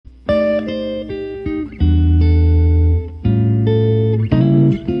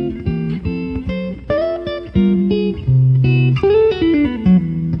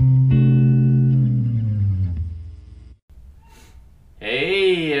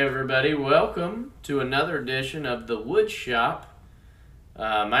everybody. Welcome to another edition of The Wood Shop.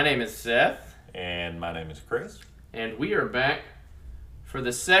 My name is Seth. And my name is Chris. And we are back for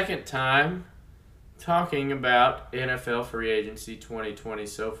the second time talking about NFL Free Agency 2020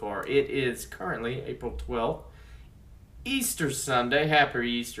 so far. It is currently April 12th, Easter Sunday. Happy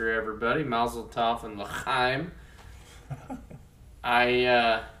Easter, everybody. Mazel tov and l'chaim.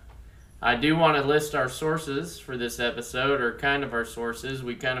 I do want to list our sources for this episode, or kind of our sources.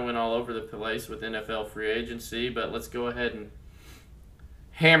 We kind of went all over the place with NFL free agency, but let's go ahead and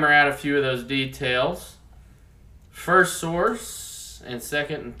hammer out a few of those details. First source and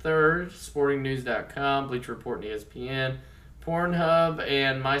second and third, sportingnews.com, Bleacher Report and ESPN, Pornhub,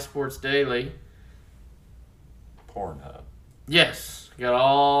 and My Sports Daily. Pornhub. Yes, got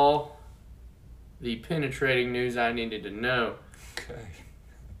all the penetrating news I needed to know. Okay.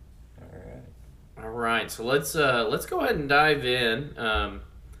 All right, so let's go ahead and dive in.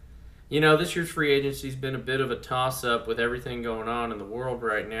 This year's free agency's been a bit of a toss-up with everything going on in the world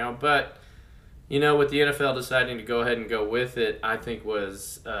right now, but with the NFL deciding to go ahead and go with it, I think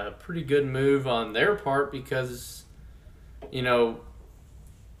was a pretty good move on their part because,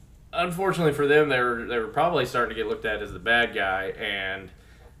 unfortunately for them, they were probably starting to get looked at as the bad guy, and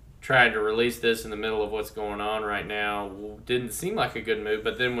trying to release this in the middle of what's going on right now didn't seem like a good move,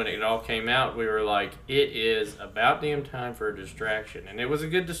 but then when it all came out, we were like, it is about damn time for a distraction. And it was a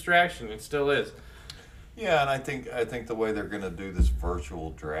good distraction. It still is. Yeah, and I think the way they're going to do this virtual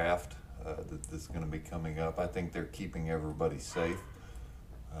draft that's going to be coming up, I think they're keeping everybody safe.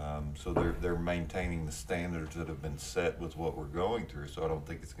 So they're maintaining the standards that have been set with what we're going through, so I don't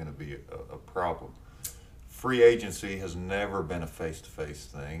think it's going to be a problem. Free agency has never been a face-to-face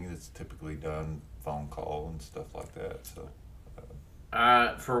thing. It's typically done phone call and stuff like that. So,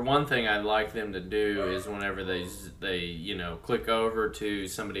 for one thing, I'd like them to do is whenever they click over to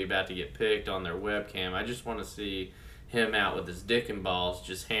somebody about to get picked on their webcam, I just want to see him out with his dick and balls,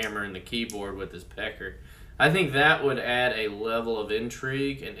 just hammering the keyboard with his pecker. I think that would add a level of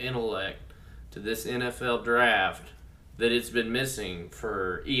intrigue and intellect to this NFL draft that it's been missing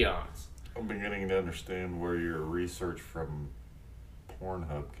for eons. I'm beginning to understand where your research from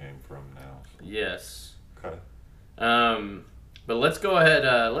Pornhub came from now. Yes. Okay. But let's go ahead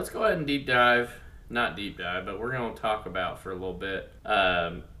and deep dive. Not deep dive, but we're going to talk about for a little bit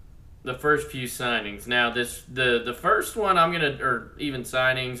the first few signings. Now, the first one or even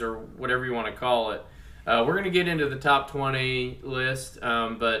signings or whatever you want to call it. We're going to get into the top 20 list,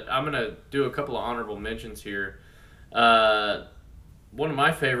 but I'm going to do a couple of honorable mentions here. One of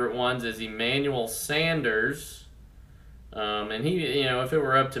my favorite ones is Emmanuel Sanders. And he, if it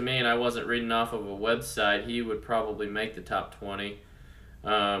were up to me and I wasn't reading off of a website, he would probably make the top 20.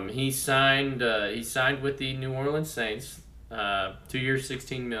 He signed with the New Orleans Saints, 2 years,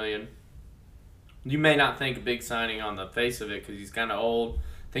 $16 million. You may not think a big signing on the face of it because he's kind of old.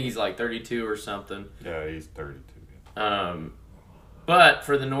 I think he's like 32 or something. Yeah, he's 32. Yeah. But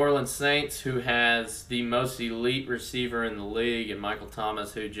for the New Orleans Saints, who has the most elite receiver in the league, and Michael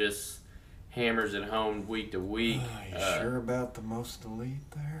Thomas, who just hammers it home week to week. You sure about the most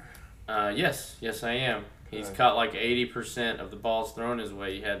elite there? Yes, I am. Okay. He's caught like 80% of the balls thrown his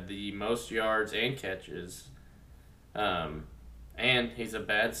way. He had the most yards and catches. And he's a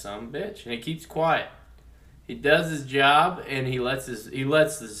bad son of a bitch, and he keeps quiet. He does his job, and he walks.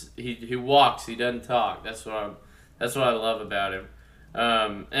 He doesn't talk. That's what I love about him.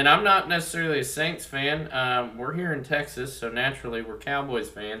 And I'm not necessarily a Saints fan. We're here in Texas, so naturally we're Cowboys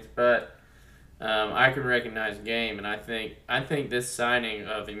fans. But I can recognize game, and I think this signing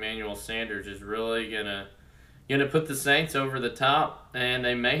of Emmanuel Sanders is really gonna put the Saints over the top, and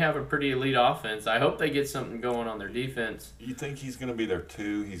they may have a pretty elite offense. I hope they get something going on their defense. You think he's going to be their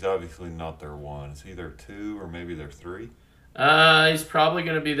 2? He's obviously not their 1. Is he their 2 or maybe their 3? He's probably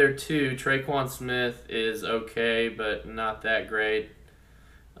going to be their 2. Traquan Smith is okay, but not that great.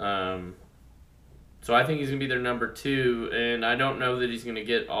 So I think he's going to be their number 2, and I don't know that he's going to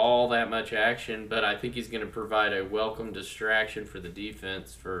get all that much action, but I think he's going to provide a welcome distraction for the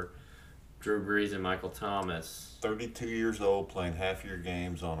defense for Drew Brees and Michael Thomas. 32 years old, playing half-year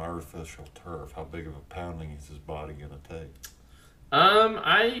games on artificial turf. How big of a pounding is his body going to take?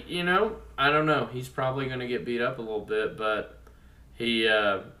 I don't know. He's probably going to get beat up a little bit, but he,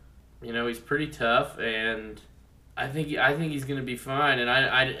 he's pretty tough, and I think he's going to be fine, and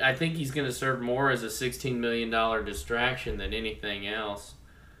I think he's going to serve more as a $16 million distraction than anything else.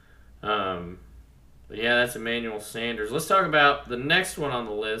 But yeah, that's Emmanuel Sanders. Let's talk about the next one on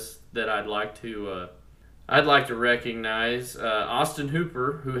the list that I'd like to I'd like to recognize Austin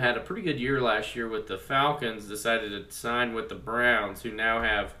Hooper, who had a pretty good year last year with the Falcons, decided to sign with the Browns, who now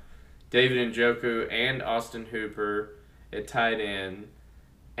have David Njoku and Austin Hooper at tight end,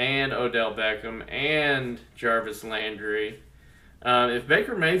 and Odell Beckham and Jarvis Landry. If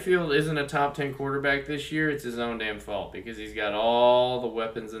Baker Mayfield isn't a top 10 quarterback this year, it's his own damn fault because he's got all the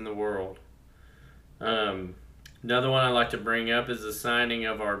weapons in the world. Another one I'd like to bring up is the signing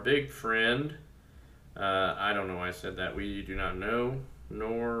of our big friend. I don't know why I said that. We do not know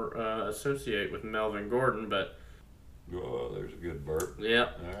nor associate with Melvin Gordon, but Oh, there's a good burp.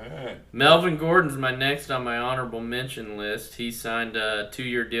 yep. All right. Melvin Gordon's my next on my honorable mention list. He signed a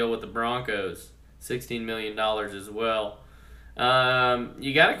 2-year deal with the Broncos, $16 million as well.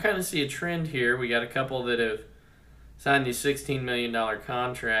 You got to kind of see a trend here. We got a couple that have signed these $16 million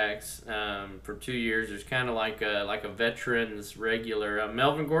contracts for 2 years. There's kind of like a veterans regular.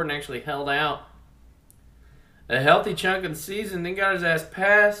 Melvin Gordon actually held out a healthy chunk of the season, then got his ass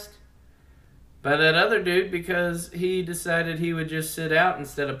passed by that other dude because he decided he would just sit out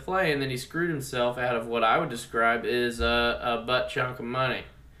instead of play, and then he screwed himself out of what I would describe as a butt chunk of money.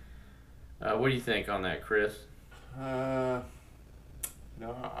 What do you think on that, Chris? No,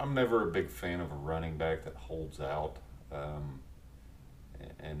 I'm never a big fan of a running back that holds out.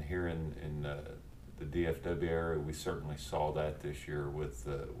 And here in the DFW area, we certainly saw that this year with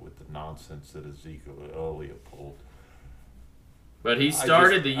the nonsense that Ezekiel Elliott pulled. But he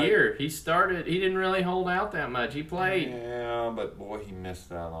started the year. He didn't really hold out that much. He played. Yeah, but boy, he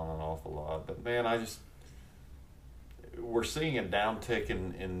missed out on an awful lot. But man, we're seeing a downtick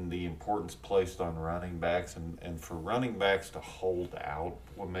in the importance placed on running backs, and for running backs to hold out,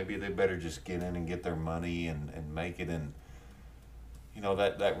 well, maybe they better just get in and get their money and make it. And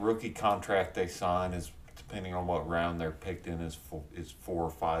that rookie contract they sign is, depending on what round they're picked in, is 4 or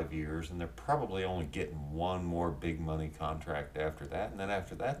 5 years, and they're probably only getting one more big money contract after that, and then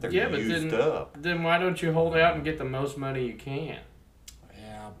after that they're used up. Then why don't you hold out and get the most money you can?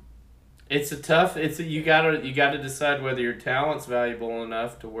 Yeah. You gotta decide whether your talent's valuable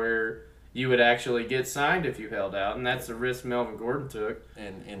enough to where you would actually get signed if you held out, and that's the risk Melvin Gordon took.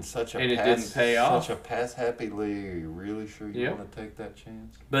 And in such a it didn't pay off. Such a pass happy league, are you really sure you want to take that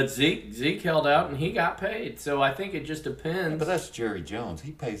chance? But Zeke held out and he got paid, so I think it just depends. Yeah, but that's Jerry Jones.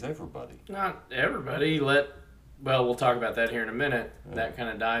 He pays everybody. Not everybody. Well, we'll talk about that here in a minute. Yeah. That kind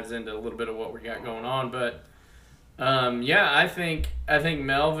of dives into a little bit of what we got going on, but. I think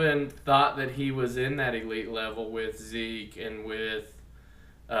Melvin thought that he was in that elite level with Zeke and with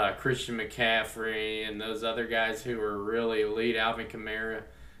Christian McCaffrey and those other guys who were really elite, Alvin Kamara,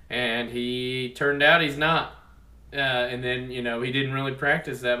 and he turned out he's not. And then he didn't really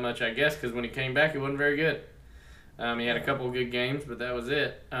practice that much, I guess, because when he came back, he wasn't very good. He had a couple of good games, but that was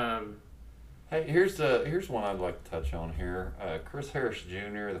it. Hey, here's one I'd like to touch on here. Chris Harris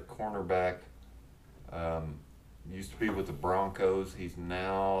Jr., the cornerback. Used to be with the Broncos. He's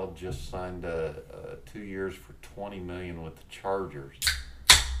now just signed 2 years for $20 million with the Chargers.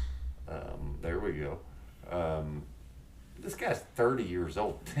 There we go. This guy's 30 years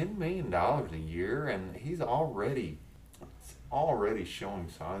old, $10 million a year, and he's already showing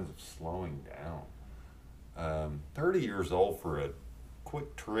signs of slowing down. 30 years old for a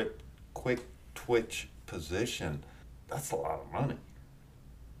quick twitch position. That's a lot of money.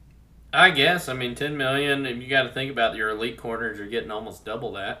 I guess. I mean, $10 million. If you got to think about your elite corners, you're getting almost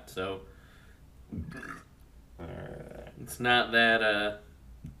double that. So it's not that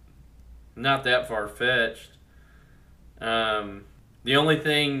far fetched. The only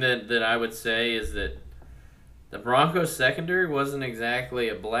thing that I would say is that the Broncos secondary wasn't exactly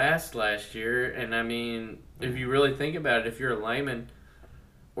a blast last year. And I mean, if you really think about it, if you're a layman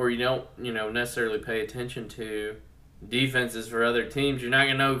or you don't necessarily pay attention to defenses for other teams, you're not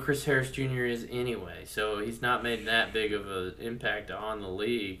going to know who Chris Harris Jr. is anyway. So he's not made that big of an impact on the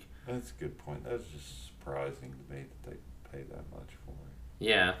league. That's a good point. That's just surprising to me that they pay that much for him.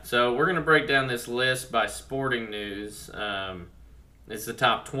 Yeah, so we're going to break down this list by Sporting News. It's the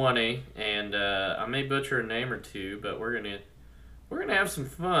top 20, and I may butcher a name or two, but we're gonna have some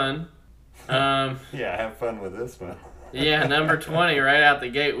fun. Yeah, have fun with this one. Yeah, number 20, right out the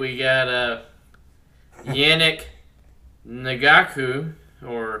gate, we got Yannick Ngakoue,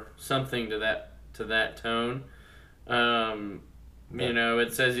 or something to that tone.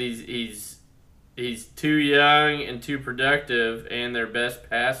 It says he's too young and too productive and their best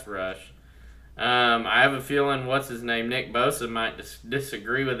pass rush. I have a feeling Nick Bosa might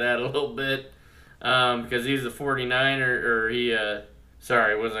disagree with that a little bit because he's a 49er, or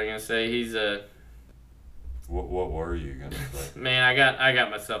what was I going to say? He's a... What were you going to say? Man, I got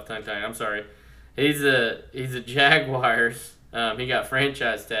myself tongue-tied. I'm sorry. He's a Jaguars. He got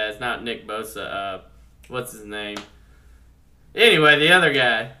franchise tags, not Nick Bosa. What's his name? Anyway, the other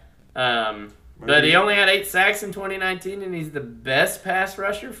guy. But he only had 8 sacks in 2019, and he's the best pass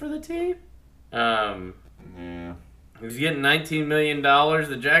rusher for the team. Yeah. He's getting $19 million.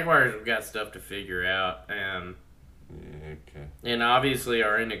 The Jaguars have got stuff to figure out. Okay. And obviously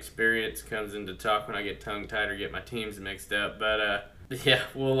our inexperience comes into talk when I get tongue-tied or get my teams mixed up. But, yeah,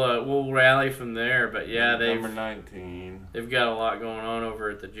 we'll rally from there. But, yeah, number 19. They've got a lot going on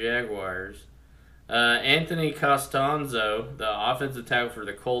over at the Jaguars. Anthony Costanzo, the offensive tackle for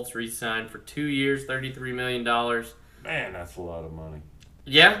the Colts, re-signed for 2 years, $33 million. Man, that's a lot of money.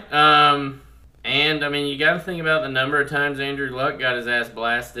 Yeah. And, I mean, you got to think about the number of times Andrew Luck got his ass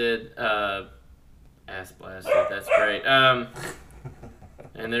blasted. That's great. And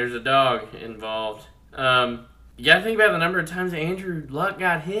there's a dog involved. You got to think about the number of times Andrew Luck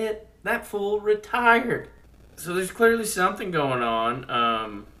got hit. That fool retired. So there's clearly something going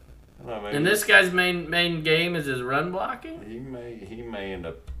on. And this guy's main game is his run blocking. He may end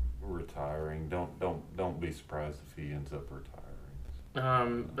up retiring. Don't be surprised if he ends up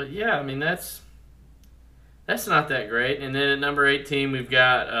retiring. But yeah, I mean that's not that great. And then at number 18, we've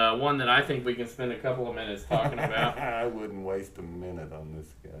got one that I think we can spend a couple of minutes talking about. I wouldn't waste a minute on this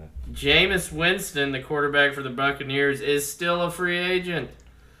guy. Jameis Winston, the quarterback for the Buccaneers, is still a free agent.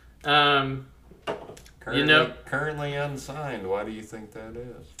 Currently unsigned. Why do you think that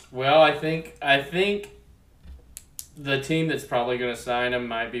is? Well, I think the team that's probably going to sign him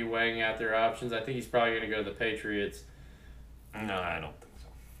might be weighing out their options. I think he's probably going to go to the Patriots. No, I don't think so.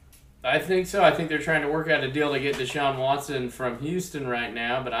 I think so. I think they're trying to work out a deal to get Deshaun Watson from Houston right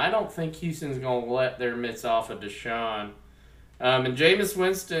now, but I don't think Houston's going to let their mitts off of Deshaun. And Jameis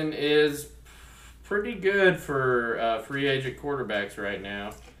Winston is pretty good for free agent quarterbacks right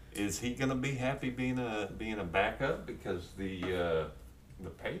now. Is he going to be happy being a backup? Because the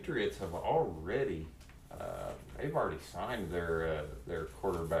Patriots have already they've already signed their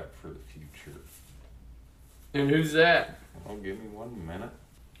quarterback for the future. And who's that? Oh, give me 1 minute.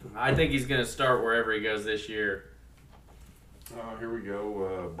 I think he's going to start wherever he goes this year. Oh, here we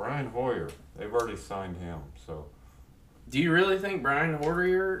go. Brian Hoyer. They've already signed him. So, do you really think Brian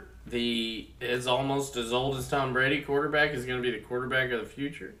Hoyer, is almost as old as Tom Brady quarterback, is going to be the quarterback of the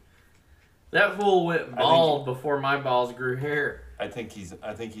future? That fool went bald before my balls grew hair. I think he's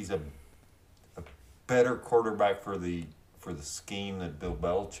a better quarterback for the scheme that Bill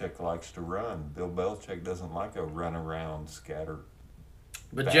Belichick likes to run. Bill Belichick doesn't like a run around scatter.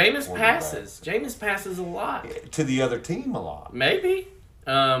 But Jameis passes. Jameis passes a lot. To the other team a lot. Maybe.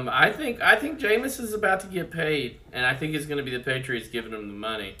 I think Jameis is about to get paid, and I think it's going to be the Patriots giving him the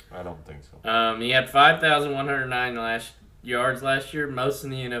money. I don't think so. He had 5,109 yards last year, most in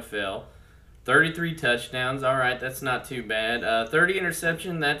the NFL. 33 touchdowns. All right, that's not too bad. 30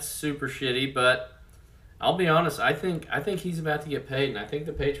 interception. That's super shitty, but I'll be honest. I think he's about to get paid, and I think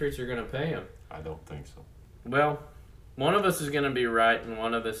the Patriots are going to pay him. I don't think so. Well, one of us is going to be right, and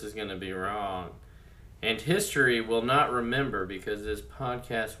one of us is going to be wrong. And history will not remember because this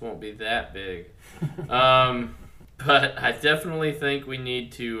podcast won't be that big. But I definitely think we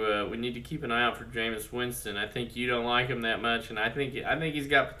need to keep an eye out for Jameis Winston. I think you don't like him that much, and I think he's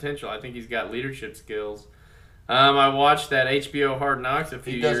got potential. I think he's got leadership skills. I watched that HBO Hard Knocks a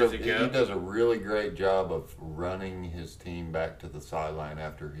few years ago. He does a really great job of running his team back to the sideline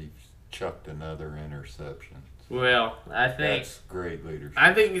after he chucked another interception. Well, I think that's great leadership.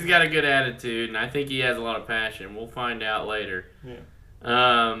 I think he's got a good attitude, and I think he has a lot of passion. We'll find out later. Yeah.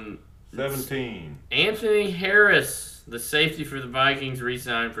 17. Anthony Harris, the safety for the Vikings,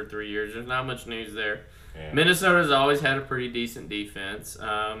 re-signed for 3 years. There's not much news there. Yeah. Minnesota's always had a pretty decent defense.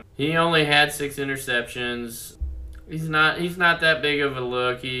 He only had 6 interceptions. He's not that big of a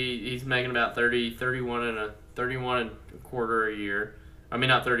look. He's making about 31 and a quarter a year. I mean,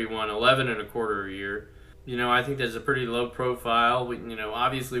 not 31, 11 and a quarter a year. You know, I think there's a pretty low profile.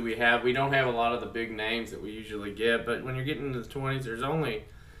 Obviously we don't have a lot of the big names that we usually get, but when you're getting into the 20s, there's only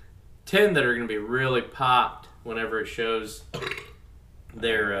 10 that are going to be really popped whenever it shows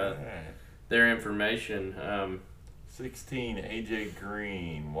their information. 16, AJ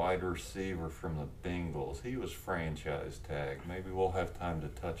Green, wide receiver from the Bengals. He was franchise tagged. Maybe we'll have time to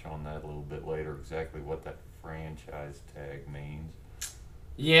touch on that a little bit later, exactly what that franchise tag means.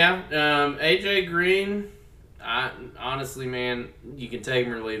 Yeah, AJ Green, honestly, man, you can take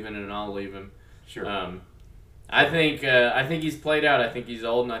him or leave him, and I'll leave him. Sure. I think he's played out. I think he's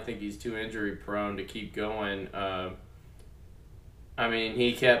old, and I think he's too injury prone to keep going. I mean,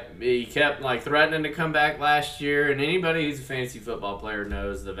 he kept like threatening to come back last year, and anybody who's a fantasy football player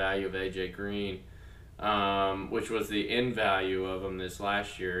knows the value of AJ Green, which was the in value of him this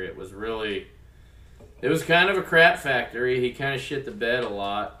last year. It was kind of a crap factory. He kind of shit the bed a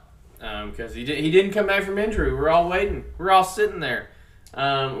lot because he didn't come back from injury. We're all waiting. We're all sitting there.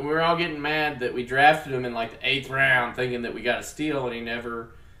 We're all getting mad that we drafted him in like the 8th round, thinking that we got a steal, and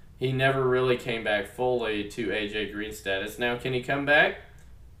he never really came back fully to AJ Green status. Now, can he come back?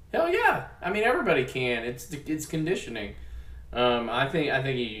 Hell yeah! I mean, everybody can. It's conditioning. I think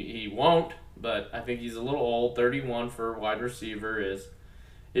he won't, but I think he's a little old. 31 for a wide receiver is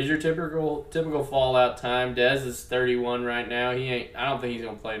your typical fallout time. Dez is 31 right now. I don't think he's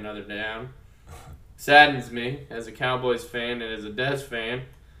gonna play another down. Saddens me as a Cowboys fan and as a Dez fan.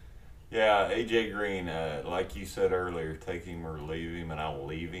 Yeah, AJ Green, like you said earlier, take him or leave him, and I'll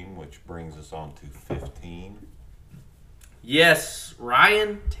leave him, which brings us on to 15. Yes,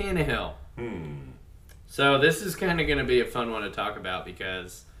 Ryan Tannehill. So this is kind of going to be a fun one to talk about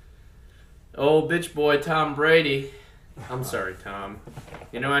because old bitch boy Tom Brady. I'm sorry, Tom.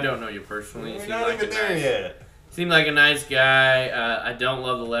 You know I don't know you personally. We're not even there yet. Seemed like a nice guy. I don't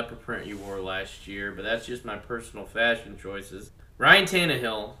love the leopard print you wore last year, but that's just my personal fashion choices. Ryan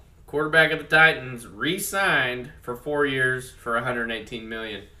Tannehill, quarterback of the Titans, re-signed for 4 years for $118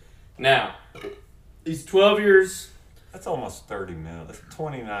 million. Now, he's 12 years. That's almost $30 million. That's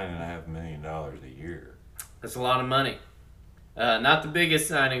 $29.5 million a year. That's a lot of money. Not the biggest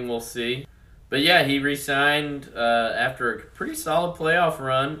signing we'll see. But yeah, he re-signed after a pretty solid playoff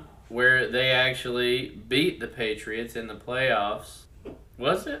run where they actually beat the Patriots in the playoffs.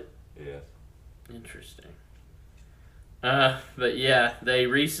 Was it? Yes. Interesting. But yeah, they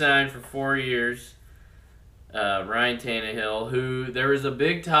re-signed for 4 years. Ryan Tannehill, who there was a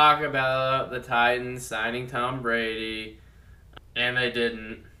big talk about the Titans signing Tom Brady, and they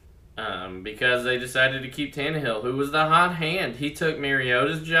didn't because they decided to keep Tannehill, who was the hot hand. He took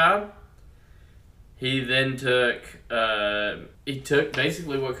Mariota's job. He then took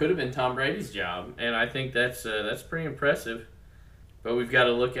basically what could have been Tom Brady's job, and I think that's pretty impressive. But we've got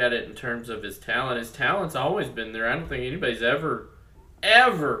to look at it in terms of his talent. His talent's always been there. I don't think anybody's ever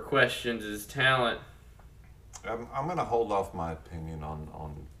questioned his talent. I'm going to hold off my opinion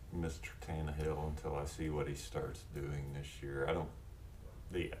on Mr. Tannehill until I see what he starts doing this year.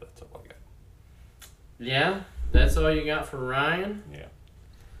 Yeah, that's all I got. Yeah? That's all you got for Ryan? Yeah.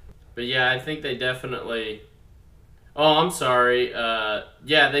 But yeah, I think they definitely... Oh, I'm sorry.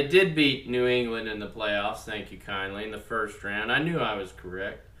 Yeah, they did beat New England in the playoffs, thank you kindly, in the first round. I knew I was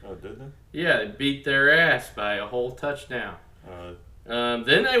correct. Oh, did they? Yeah, they beat their ass by a whole touchdown.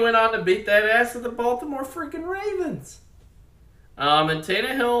 Then they went on to beat that ass of the Baltimore freaking Ravens. And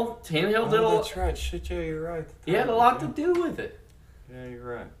Tannehill did a lot. That's right. Shit, yeah, you're right. He had a lot to do with it. Yeah, you're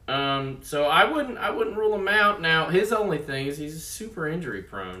right. So I wouldn't rule him out. Now his only thing is he's super injury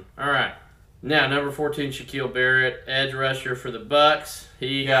prone. All right. Now number 14, Shaquille Barrett, edge rusher for the Bucks.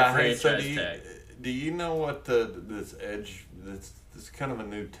 He got franchise tag. Do you know what this edge? This kind of a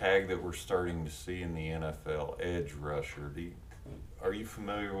new tag that we're starting to see in the NFL, edge rusher. Are you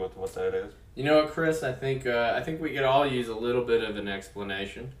familiar with what that is? You know what, Chris? I think we could all use a little bit of an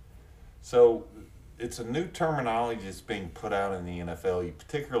explanation. So, it's a new terminology that's being put out in the NFL. You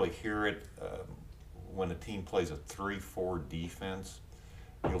particularly hear it when a team plays a 3-4 defense.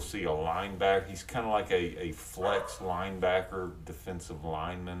 You'll see a linebacker. He's kind of like a flex linebacker, defensive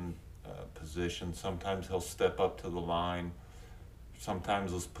lineman position. Sometimes he'll step up to the line.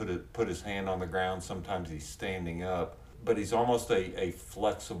 Sometimes he'll put his hand on the ground. Sometimes he's standing up. But he's almost a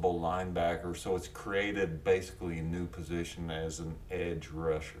flexible linebacker, so it's created basically a new position as an edge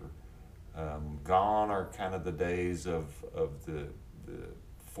rusher. Gone are kind of the days of the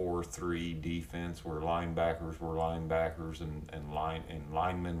 4-3 defense where linebackers were linebackers and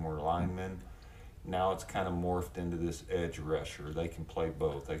linemen were linemen. Now it's kind of morphed into this edge rusher. They can play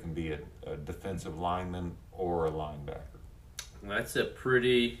both. They can be a defensive lineman or a linebacker. That's a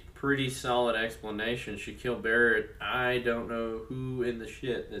pretty solid explanation. Shaquille Barrett, I don't know who in the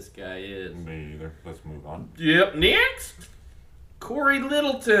shit this guy is. Me either. Let's move on. Yep, next. Corey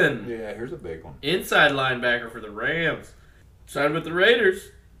Littleton. Yeah, here's a big one. Inside linebacker for the Rams. Signed with the Raiders.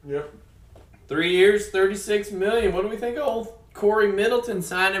 Yep. 3 years, $36 million. What do we think of old Corey Middleton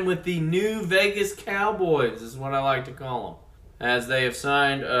signing with the new Vegas Cowboys is what I like to call them. As they have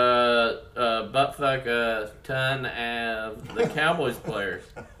signed buttfuck a ton of the Cowboys players.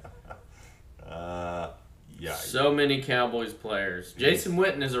 Yeah. So many Cowboys players. Jason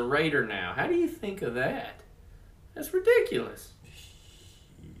Witten is a Raider now. How do you think of that? That's ridiculous.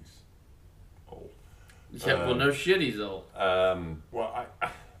 He's old. Yeah, well, no shit, he's old. Well,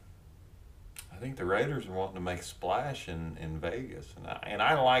 I think the Raiders are wanting to make a splash in Vegas, and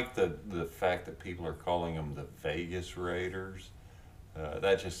I like the fact that people are calling them the Vegas Raiders.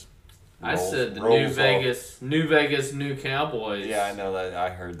 That just I said the rolls New Vegas, New Cowboys. Yeah, I know that. I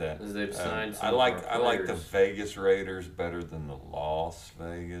heard that. As they've signed some I of like our the players. Vegas Raiders better than the Las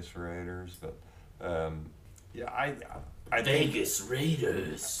Vegas Raiders, but yeah, I think Vegas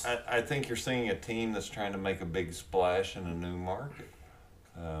Raiders. I think you're seeing a team that's trying to make a big splash in a new market.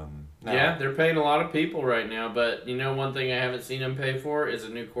 Now, Yeah, they're paying a lot of people right now, but you know one thing I haven't seen them pay for is a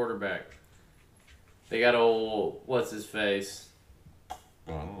new quarterback. They got old, what's his face?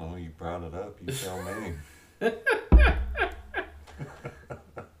 well, I don't know. You brought it up. You tell me.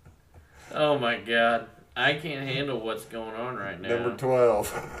 Oh my God. I can't handle what's going on right now. Number 12,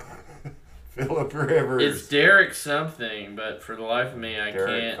 Philip Rivers. It's Derek something, but for the life of me, I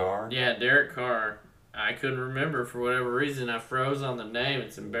Derek can't. Carr? Yeah, Derek Carr. I couldn't remember for whatever reason. I froze on the name.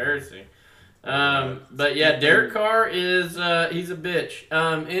 It's embarrassing. But yeah, Derek Carr is he's a bitch.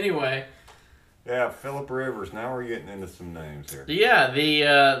 Anyway, Yeah, Philip Rivers. Now we're getting into some names here. yeah,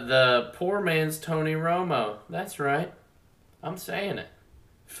 the poor man's Tony Romo. That's right. I'm saying it.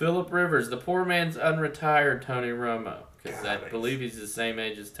 Philip Rivers, the poor man's unretired Tony Romo, because I believe he's the same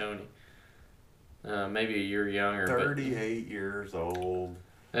age as Tony. Maybe a year younger. 38 years old.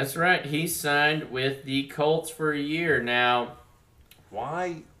 That's right. He signed with the Colts for a year. Now,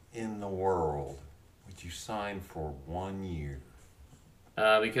 Why in the world would you sign for 1 year?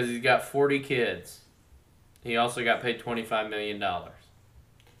 because he's got 40 kids. He also got paid $25 million.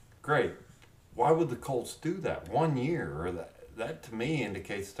 Great. Why would the Colts do that? 1 year, or that to me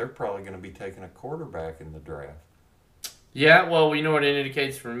indicates they're probably going to be taking a quarterback in the draft. Yeah, well, you know what it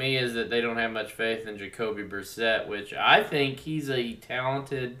indicates for me is that they don't have much faith in Jacoby Brissett, which I think he's a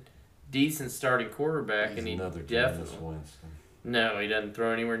talented, decent starting quarterback. He's and he another definitely Jameis Winston. No, he doesn't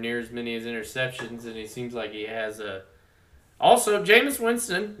throw anywhere near as many as interceptions, and he seems like he has a. Also, Jameis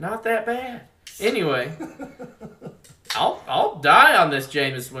Winston, not that bad. Anyway, I'll die on this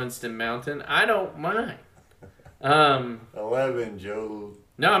Jameis Winston mountain. I don't mind. 11, Joe.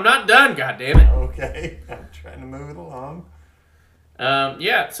 No, I'm not done. Goddammit. Okay, I'm trying to move it along.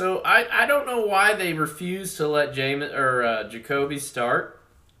 Yeah, so I don't know why they refuse to let Jacoby start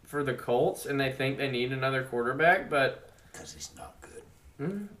for the Colts, and they think they need another quarterback, but Because he's not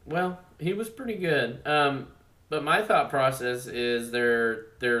good. well, he was pretty good. But my thought process is they're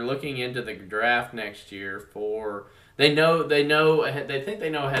looking into the draft next year for they think they know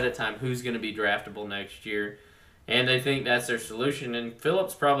ahead of time who's going to be draftable next year, and they think that's their solution. And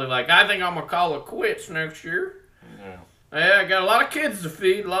Phillips probably like, I think I'm gonna call it quits next year. Yeah. Yeah, I got a lot of kids to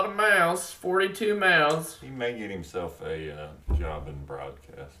feed, a lot of mouths, 42 mouths. He may get himself a job in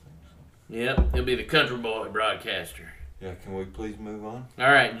broadcasting. So. Yep, he'll be the country boy broadcaster. Yeah, can we please move on?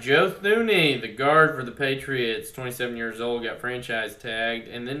 All right, Joe Thuney, the guard for the Patriots, 27 years old, got franchise tagged,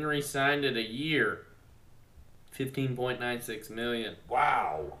 and then re-signed it a year, $15.96 million.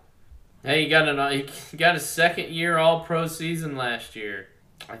 Wow. Hey, he got a second year All-Pro season last year.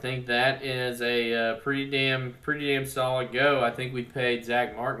 I think that is a pretty damn solid go. I think we paid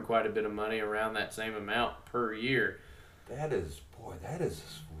Zach Martin quite a bit of money, around that same amount per year. That is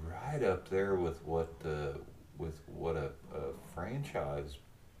right up there with what a franchise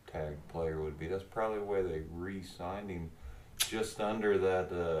tag player would be. That's probably where they re-signed him, just under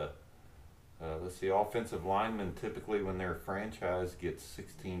that. Let's see, offensive linemen typically when they're franchise gets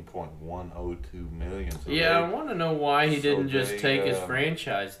 $16.102 million. So Yeah, I want to know why he didn't just they, take his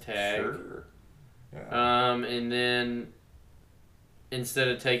franchise tag. Sure. Yeah. And then instead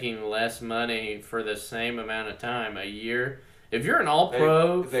of taking less money for the same amount of time, a year, if you're an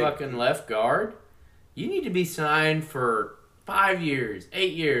all-pro fucking left guard, you need to be signed for 5 years,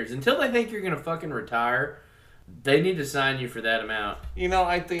 8 years, until they think you're going to fucking retire. They need to sign you for that amount. You know,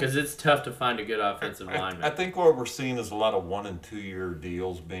 I think Because it's tough to find a good offensive lineman. I think what we're seeing is a lot of 1 and 2 year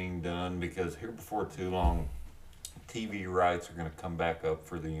deals being done, because here before too long, TV rights are going to come back up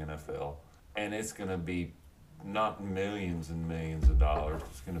for the NFL, and it's going to be not millions and millions of dollars.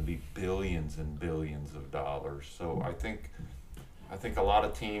 It's going to be billions and billions of dollars. So I think a lot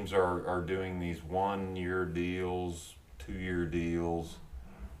of teams are doing these 1 year deals, 2 year deals.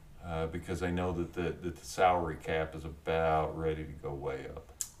 Because they know that the salary cap is about ready to go way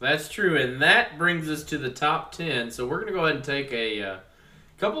up. That's true, and that brings us to the top 10. So we're going to go ahead and take a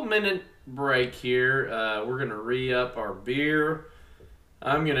couple-minute break here. We're going to re-up our beer.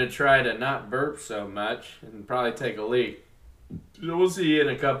 I'm going to try to not burp so much and probably take a leak. So we'll see you in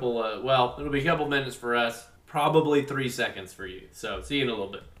a couple it'll be a couple minutes for us, probably 3 seconds for you. So see you in a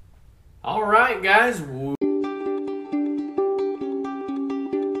little bit. All right, guys. Welcome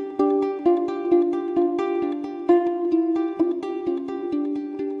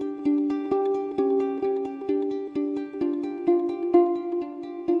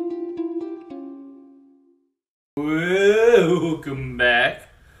back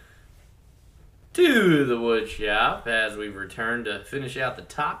to the Wood Shop as we return to finish out the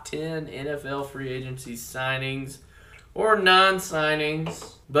top 10 NFL free agency signings or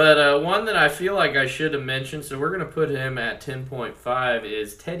non-signings. But one that I feel like I should have mentioned, so we're going to put him at 10.5,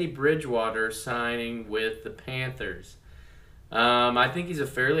 is Teddy Bridgewater signing with the Panthers. I think he's a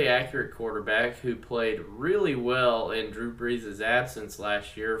fairly accurate quarterback who played really well in Drew Brees' absence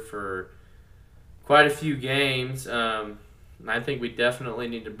last year for quite a few games. I think we definitely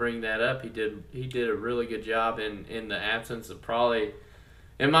need to bring that up. He did a really good job in the absence of probably,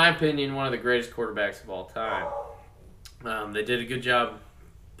 in my opinion, one of the greatest quarterbacks of all time. They did a good job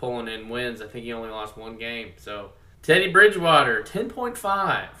pulling in wins. I think he only lost one game. So Teddy Bridgewater,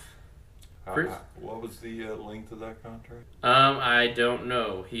 10.5. What was the length of that contract? I don't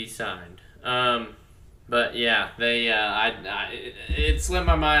know. He signed. But yeah, it slipped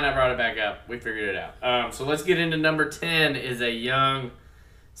my mind. I brought it back up. We figured it out. So let's get into number 10. Is a young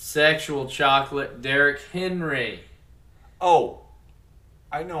sexual chocolate, Derrick Henry. Oh,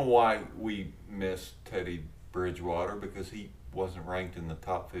 I know why we missed Teddy Bridgewater, because he wasn't ranked in the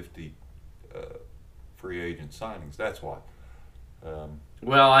top 50 free agent signings. That's why.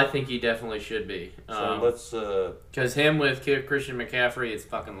 Well, I think he definitely should be. So let's... Because him with Christian McCaffrey is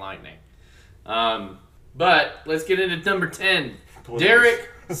fucking lightning. But let's get into number 10. Please. Derrick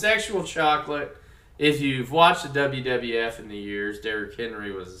Sexual Chocolate. If you've watched the WWF in the years, Derrick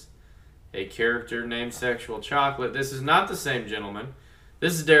Henry was a character named Sexual Chocolate. This is not the same gentleman.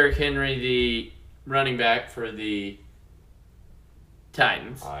 This is Derrick Henry, the running back for the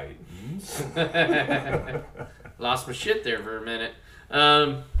Titans. Lost my shit there for a minute.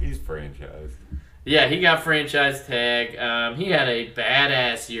 He's franchised. Yeah, he got franchise tag. He had a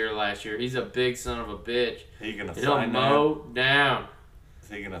badass year last year. He's a big son of a bitch. He gonna He'll sign mow that? Down. Is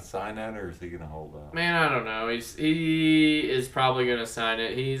he gonna sign that, or is he gonna hold out? Man, I don't know. He is probably gonna sign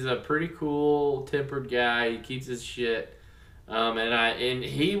it. He's a pretty cool tempered guy. He keeps his shit. And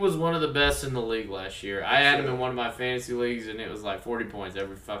he was one of the best in the league last year. I had him in one of my fantasy leagues, and it was like 40 points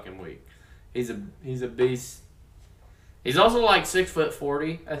every fucking week. He's a beast. He's also like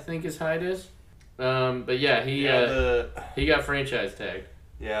 6'40", I think his height is. But yeah, he got franchise tagged.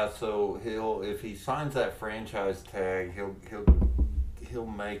 Yeah, so if he signs that franchise tag, he'll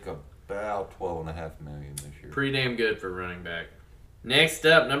make about $12.5 million this year. Pretty damn good for running back. Next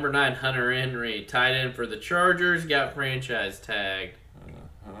up, number 9, Hunter Henry, tight end for the Chargers, got franchise tagged.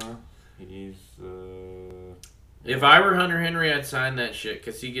 He's. If I were Hunter Henry, I'd sign that shit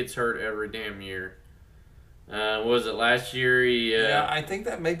because he gets hurt every damn year. Was it last year? Yeah, I think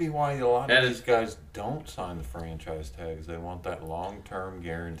that may be why a lot of these guys don't sign the franchise tags. They want that long-term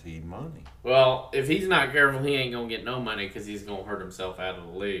guaranteed money. Well, if he's not careful, he ain't going to get no money because he's going to hurt himself out of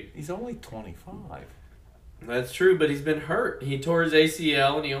the league. He's only 25. That's true, but he's been hurt. He tore his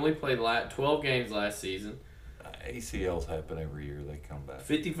ACL, and he only played 12 games last season. ACLs happen every year. They come back.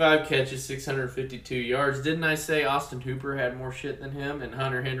 55 catches, 652 yards. Didn't I say Austin Hooper had more shit than him? And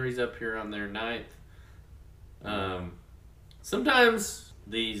Hunter Henry's up here on their 9th. Sometimes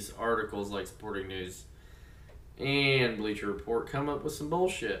these articles like Sporting News and Bleacher Report come up with some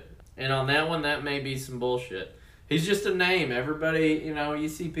bullshit. And on that one, that may be some bullshit. He's just a name. Everybody, you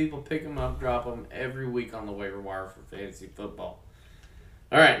see people pick him up, drop him every week on the waiver wire for fantasy football.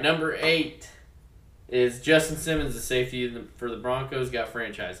 All right, number 8 is Justin Simmons, the safety for the Broncos, got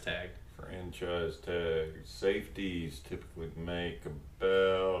franchise tagged. Franchise tag. Safeties typically make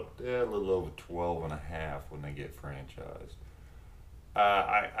about a little over 12.5 when they get franchised.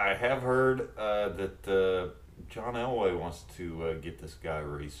 I have heard that John Elway wants to get this guy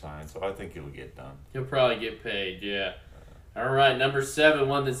re-signed, so I think it'll get done. He'll probably get paid, yeah. All right, number 7,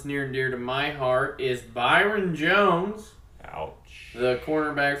 one that's near and dear to my heart, is Byron Jones. Ouch. The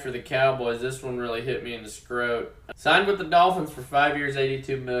cornerback for the Cowboys. This one really hit me in the scrot. Signed with the Dolphins for 5 years,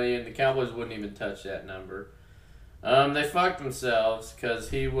 $82 million. The Cowboys wouldn't even touch that number. They fucked themselves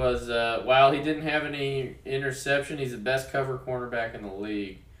because he was, while he didn't have any interception, he's the best cover cornerback in the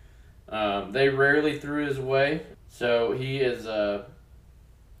league. They rarely threw his way, so he's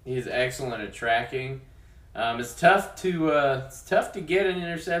excellent at tracking. It's tough to get an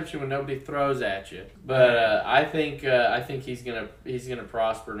interception when nobody throws at you, but I think he's gonna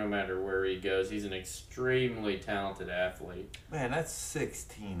prosper no matter where he goes. He's an extremely talented athlete. Man, that's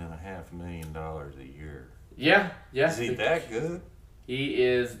 $16.5 million a year. Yeah. Is he that good? He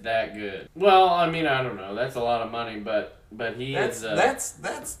is that good. Well, I mean, I don't know. That's a lot of money, but he is.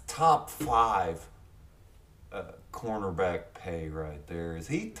 That's top 5 cornerback pay right there. Is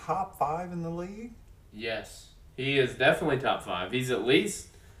he top 5 in the league? Yes, he is definitely top 5. He's at least,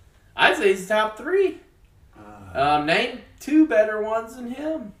 I'd say he's top 3. Name 2 better ones than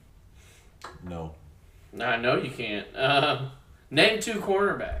him. No. I know you can't. Name 2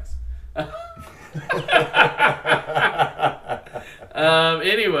 cornerbacks.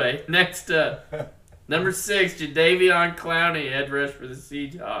 Anyway, next up, number 6, Jadeveon Clowney, edge rush for the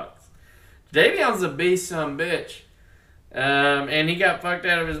Seahawks. Javion's a beast son bitch. And he got fucked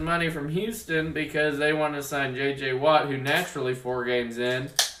out of his money from Houston because they wanted to sign J.J. Watt, who naturally 4 games in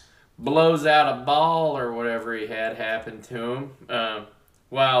blows out a ball or whatever he had happen to him.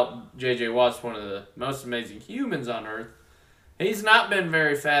 While J.J. Watt's one of the most amazing humans on earth, he's not been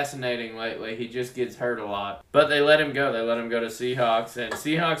very fascinating lately. He just gets hurt a lot. But they let him go. They let him go to Seahawks, and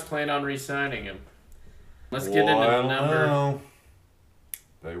Seahawks plan on re-signing him. Let's get into the number. Know.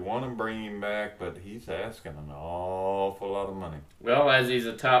 They want to bring him back, but he's asking an awful lot of money. Well, as he's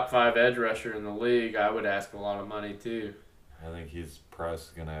a top 5 edge rusher in the league, I would ask a lot of money too. I think his price is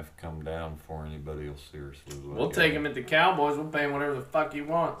going to have to come down before anybody will seriously look We'll take him at the Cowboys. We'll pay him whatever the fuck he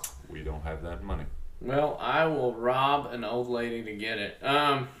wants. We don't have that money. Well, I will rob an old lady to get it.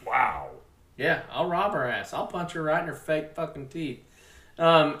 Wow. Yeah, I'll rob her ass. I'll punch her right in her fake fucking teeth.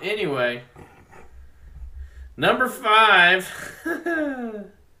 Anyway. Number 5.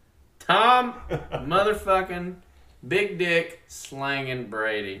 Tom motherfucking Big Dick slanging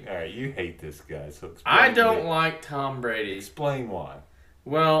Brady. All right, you hate this guy, so explain. I don't like Tom Brady. Explain why.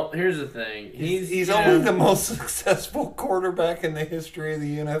 Well, here's the thing. He's only the most successful quarterback in the history of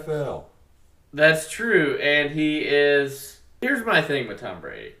the NFL. That's true, and he is... Here's my thing with Tom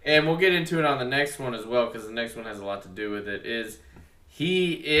Brady, and we'll get into it on the next one as well, because the next one has a lot to do with it, is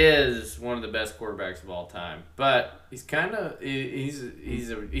he is one of the best quarterbacks of all time. But he's kind of... He's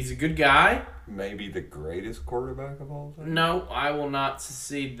a good guy. Maybe the greatest quarterback of all time? No, I will not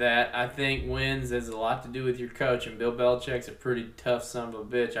secede that. I think wins has a lot to do with your coach, and Bill Belichick's a pretty tough son of a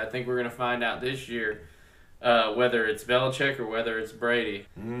bitch. I think we're going to find out this year whether it's Belichick or whether it's Brady,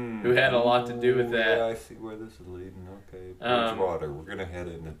 who had a lot to do with that. Yeah, I see where this is leading. Okay, Bridgewater. We're going to head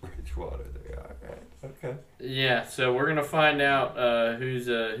into Bridgewater there. Okay. Yeah, so we're going to find out who's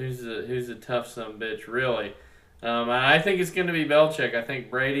a tough son of a bitch, really. I think it's going to be Belichick. I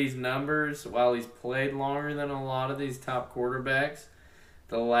think Brady's numbers, while he's played longer than a lot of these top quarterbacks,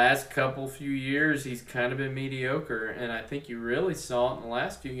 the last few years he's kind of been mediocre, and I think you really saw it in the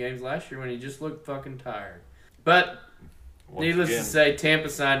last few games last year when he just looked fucking tired. But needless to say, Tampa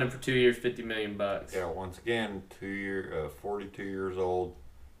signed him for 2 years, $50 million. Yeah, once again, 42 years old,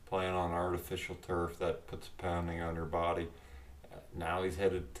 playing on artificial turf that puts a pounding on your body. Now he's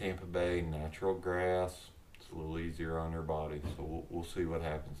headed to Tampa Bay, natural grass. A little easier on your body, so we'll see what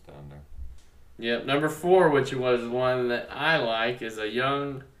happens down there. Yep, number 4, which was one that I like, is a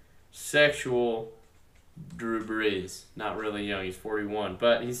young, sexual Drew Brees. Not really young, he's 41,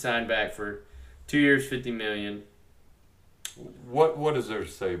 but he signed back for 2 years, $50 million. What is there to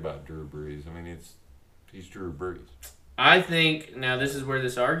say about Drew Brees? I mean, he's Drew Brees. I think, now this is where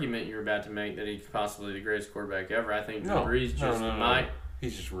this argument you're about to make that he's possibly the greatest quarterback ever. I think Drew Brees might...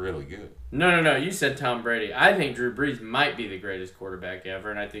 He's just really good. No. You said Tom Brady. I think Drew Brees might be the greatest quarterback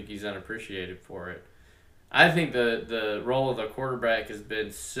ever, and I think he's unappreciated for it. I think the role of the quarterback has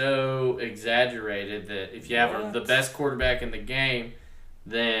been so exaggerated that if you have the best quarterback in the game,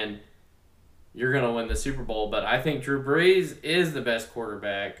 then you're going to win the Super Bowl. But I think Drew Brees is the best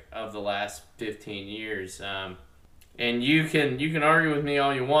quarterback of the last 15 years. And you can argue with me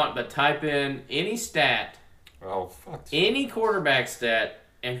all you want, but type in any stat. Oh, fuck. Any quarterback stat,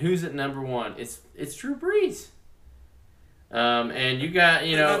 and who's at number 1? It's Drew Brees. And you got,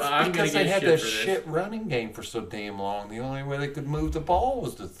 I'm going to get shit for this. Because they had that shit running game for so damn long. The only way they could move the ball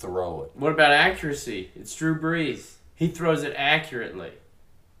was to throw it. What about accuracy? It's Drew Brees. He throws it accurately.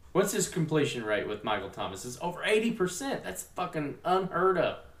 What's his completion rate with Michael Thomas? It's over 80%. That's fucking unheard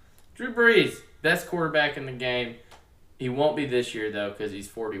of. Drew Brees, best quarterback in the game. He won't be this year, though, because he's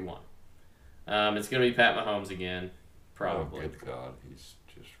 41. It's going to be Pat Mahomes again, probably. Oh, good God. He's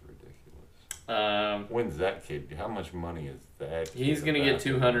just ridiculous. When's that kid? How much money is that? He's going to get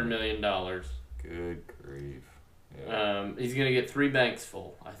 $200 million. Good grief. Yeah. He's going to get 3 banks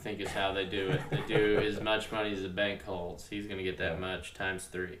full, I think is how they do it. They do as much money as a bank holds. He's going to get that much times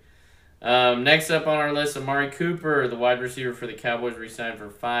 3. Next up on our list, Amari Cooper, the wide receiver for the Cowboys, re-signed for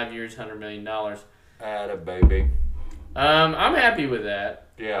 5 years, $100 million. Atta baby. I'm happy with that.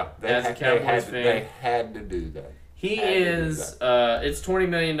 Yeah, as a Cowboys fan, they had to do that. He Had to do is. It's $20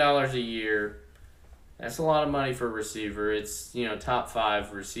 million a year. That's a lot of money for a receiver. It's top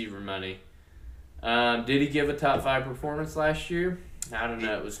 5 receiver money. Did he give a top 5 performance last year? I don't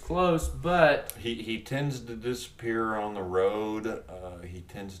know. It was close, but He tends to disappear on the road. He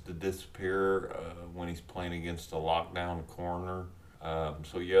tends to disappear when he's playing against a lockdown corner.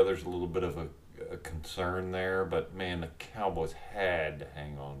 So yeah, there's a little bit of a concern there. But man, the Cowboys had to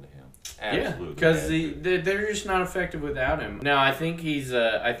hang on to him. Absolutely, because had they're just not effective without him. Now I think he's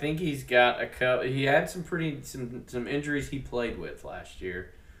got he had some injuries he played with last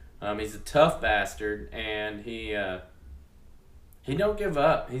year. He's a tough bastard, and he don't give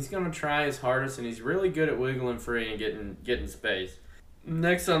up. He's gonna try his hardest, and he's really good at wiggling free and getting space.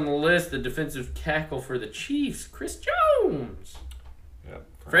 Next on the list, the defensive tackle for the Chiefs, Chris Jones. Yep.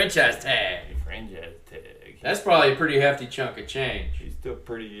 Franchise tag. Franchise tag. That's probably a pretty hefty chunk of change. He's still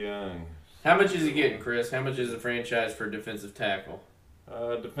pretty young. How much is he getting, Chris? How much is a franchise for defensive tackle?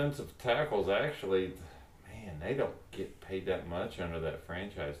 Defensive tackles, actually, man, they don't get paid that much under that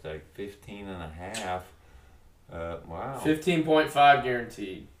franchise tag. 15 and a half. Wow. 15.5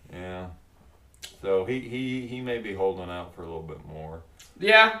 guaranteed. Yeah. So he may be holding out for a little bit more.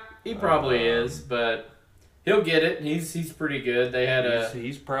 Yeah, he probably is, but he'll get it. He's pretty good. They had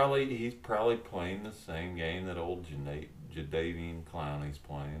he's probably playing the same game that old Jadeveon Clowney's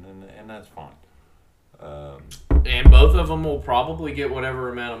playing, and that's fine. And both of them will probably get whatever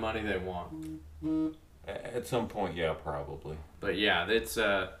amount of money they want. At some point, yeah, probably. But yeah, it's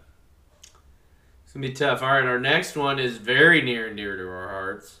gonna be tough. All right, our next one is very near and dear to our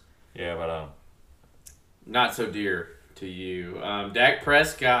hearts. Yeah, but not so dear to you. Dak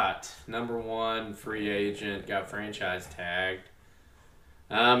Prescott, number 1 free agent, got franchise tagged.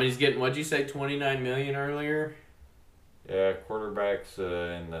 He's getting, what'd you say, $29 million earlier? Yeah, quarterbacks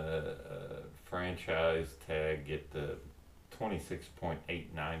in the franchise tag get the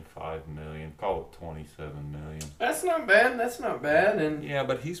 $26.895 million. Call it $27 million. That's not bad. And yeah,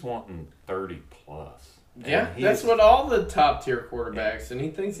 but he's wanting 30 plus. Yeah, that's what all the top tier quarterbacks, and he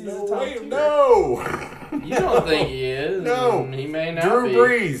thinks he's a top tier. No, you don't think he is? No, he may not. Drew be.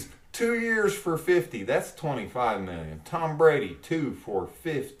 Brees, 2 years for 50. That's $25 million. Tom Brady, 2 for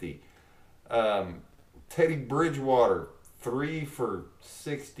 50. Teddy Bridgewater, 3 for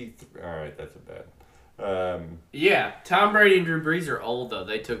 63. All right, that's a bad. Yeah, Tom Brady and Drew Brees are old though.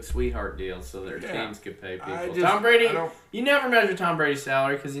 They took sweetheart deals so their teams could pay people. Tom Brady, you never measure Tom Brady's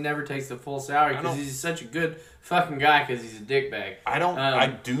salary because he never takes the full salary because he's such a good fucking guy because he's a dickbag. I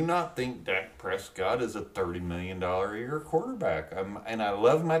do not think Dak Prescott is a $30 million a year quarterback. And I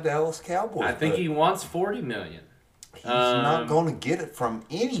love my Dallas Cowboys. I think he wants $40 million. He's not going to get it from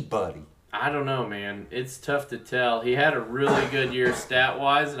anybody. I don't know, man. It's tough to tell. He had a really good year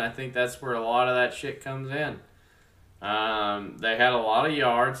stat-wise, and I think that's where a lot of that shit comes in. They had a lot of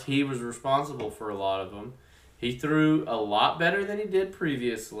yards. He was responsible for a lot of them. He threw a lot better than he did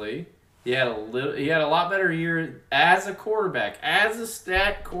previously. He had a lot better year as a quarterback, as a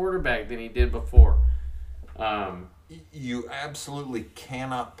stat quarterback than he did before. You absolutely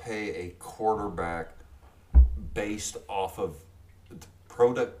cannot pay a quarterback based off of the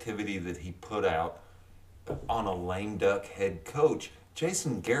productivity that he put out on a lame duck head coach.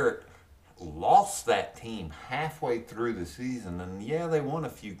 Jason Garrett lost that team halfway through the season, and yeah, they won a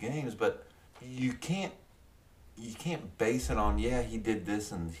few games, but you can't base it on he did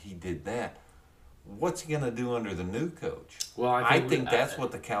this and he did that. What's he gonna do under the new coach? Well, I think that's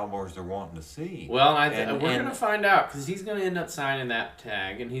what the Cowboys are wanting to see. Well, we're gonna find out because he's gonna end up signing that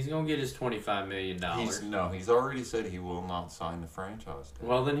tag, and he's gonna get his $25 million. He's already said he will not sign the franchise tag.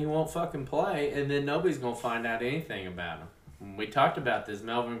 Well, then he won't fucking play, and then nobody's gonna find out anything about him. We talked about this.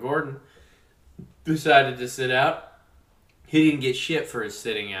 Melvin Gordon decided to sit out. He didn't get shit for his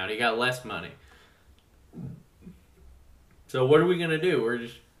sitting out. He got less money. So what are we gonna do?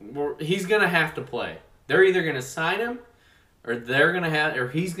 He's gonna have to play. They're either gonna sign him, or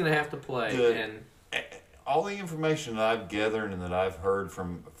he's gonna have to play. All the information that I've gathered and that I've heard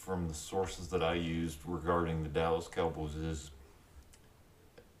from the sources that I used regarding the Dallas Cowboys is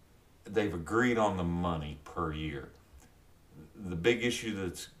they've agreed on the money per year. The big issue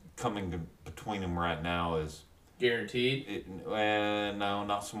that's coming between them right now is guaranteed. No,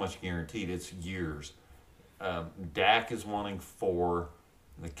 not so much guaranteed. It's years. Dak is wanting 4.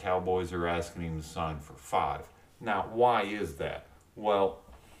 The Cowboys are asking him to sign for 5. Now, why is that? Well,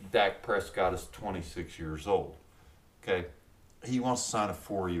 Dak Prescott is 26 years old. Okay? He wants to sign a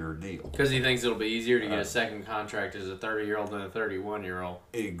 4-year deal. Because he thinks it'll be easier to get a second contract as a 30-year-old than a 31-year-old.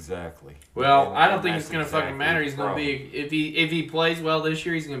 Exactly. Well, I don't think it's going to fucking matter. He's going to be, if he plays well this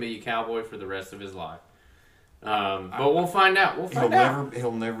year, he's going to be a Cowboy for the rest of his life. But we'll find out. We'll find out.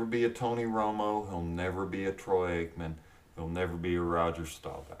 He'll never be a Tony Romo. He'll never be a Troy Aikman. He'll never be a Roger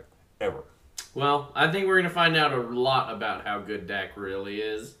Staubach. Ever. Well, I think we're going to find out a lot about how good Dak really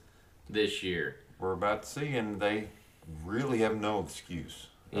is this year. We're about to see, and they really have no excuse.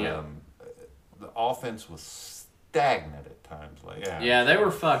 Yeah. The offense was stagnant at times. Yeah, they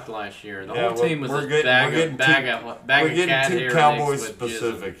were fucked last year. The whole team was a bag of cat We're getting too Cowboys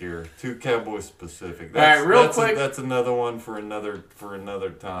specific here. Too Cowboys specific. That's another one for another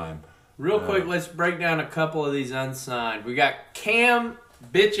time. Real quick, let's break down a couple of these unsigned. We got Cam,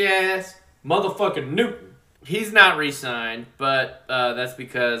 bitch ass, motherfucking Newton. He's not re-signed, but that's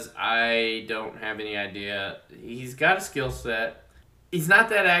because I don't have any idea. He's got a skill set. He's not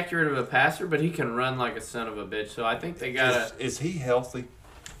that accurate of a passer, but he can run like a son of a bitch. So I think they gotta. Is he healthy?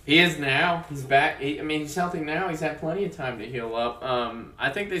 He is now. He's back. He's healthy now. He's had plenty of time to heal up. I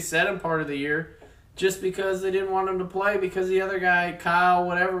think they set him part of the year just because they didn't want him to play because the other guy, Kyle,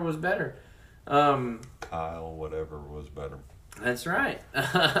 whatever, was better. Kyle, whatever, was better. That's right.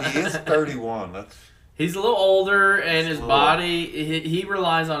 He is 31. He's a little older, and his body, he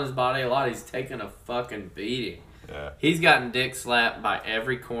relies on his body a lot. He's taking a fucking beating. Yeah. He's gotten dick slapped by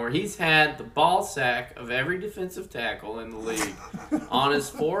every corner. He's had the ball sack of every defensive tackle in the league on his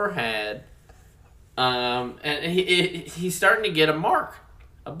forehead. And he's starting to get a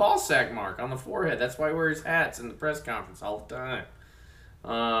ball sack mark on the forehead. That's why he wears hats in the press conference all the time.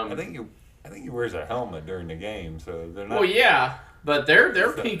 I think he wears a helmet during the game, so they're not. Well, yeah, but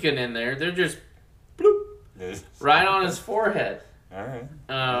they're peeking in there. They're just bloop, right on his forehead. All right.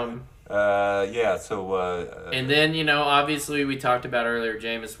 And then, obviously we talked about earlier,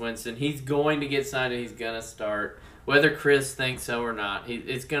 Jameis Winston. He's going to get signed and he's going to start. Whether Chris thinks so or not,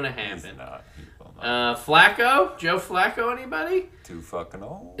 it's going to happen. He's not. Flacco? Joe Flacco, anybody? Too fucking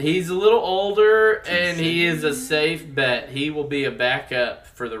old. He's a little older, and he is a safe bet. He will be a backup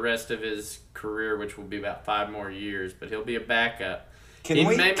for the rest of his career, which will be about 5 more years, but he'll be a backup. Can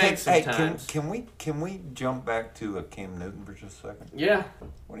we jump back to Cam Newton for just a second? Yeah.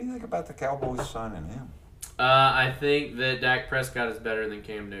 What do you think about the Cowboys signing him? I think that Dak Prescott is better than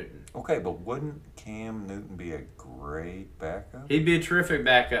Cam Newton. Okay, but wouldn't Cam Newton be a great backup? He'd be a terrific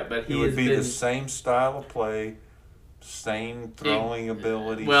backup, but he would be the same style of play, same throwing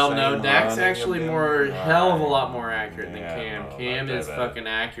ability. Well, no, Dak's actually hell of a lot more accurate than Cam. Cam is fucking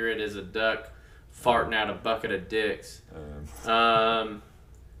accurate as a duck farting out a bucket of dicks. So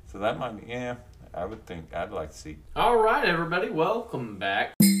that might be, I would think, I'd like to see. All right, everybody, welcome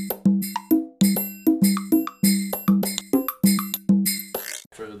back.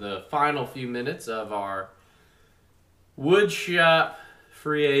 For the final few minutes of our Woodshop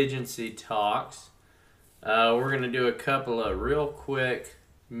free agency talks, we're going to do a couple of real quick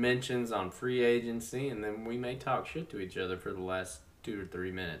mentions on free agency, and then we may talk shit to each other for the last 2 or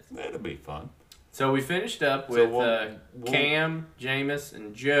 3 minutes. That'll be fun. So we finished up with Cam, Jameis,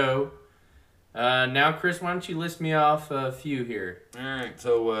 and Joe. Now, Chris, why don't you list me off a few here? All right.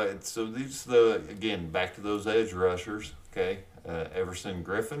 So these again back to those edge rushers. Okay, Everson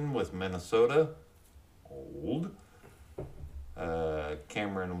Griffin with Minnesota, old.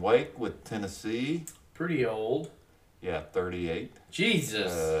 Cameron Wake with Tennessee, pretty old. Yeah, 38.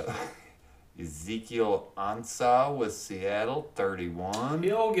 Jesus. Ezekiel Ansah with Seattle, 31.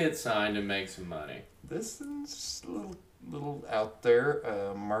 He'll get signed and make some money. This is a little out there.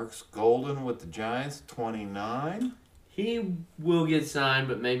 Marcus Golden with the Giants, 29. He will get signed,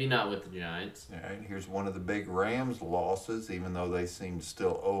 but maybe not with the Giants. All right, here's one of the big Rams losses, even though they seem to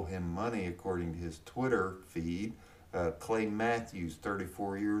still owe him money, according to his Twitter feed. Clay Matthews,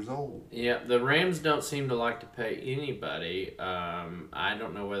 34 years old. Yeah, the Rams don't seem to like to pay anybody. I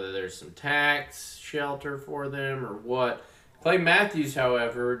don't know whether there's some tax shelter for them or what. Clay Matthews,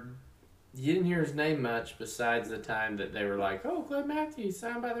 however, you didn't hear his name much besides the time that they were like, oh, Clay Matthews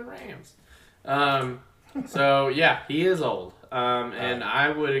signed by the Rams. So, yeah, he is old. And I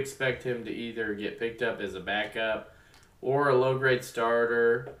would expect him to either get picked up as a backup or a low-grade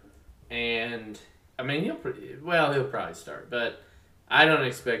starter. And, I mean, he'll probably start. But I don't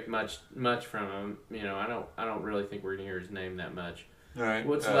expect much from him. I don't really think we're going to hear his name that much. All right.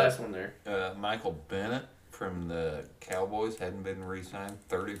 What's the last one there? Michael Bennett from the Cowboys hadn't been re-signed,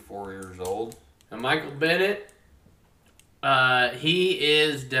 34 years old. And Michael Bennett, he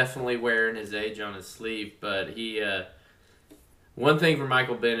is definitely wearing his age on his sleeve, but one thing for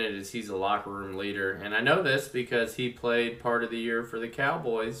Michael Bennett is he's a locker room leader, and I know this because he played part of the year for the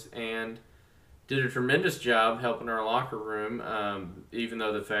Cowboys and did a tremendous job helping our locker room, even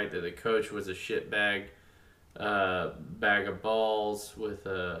though the fact that the coach was a shitbag bag of balls with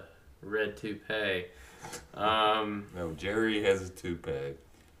a red toupee. No, Jerry has a toupee.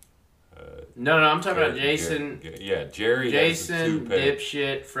 No, I'm talking about Jerry- Jason. Yeah, Jerry Jason, has a toupee.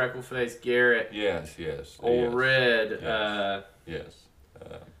 dipshit, freckle face, Garrett, Yes. old yes, Red. Yes. Yes.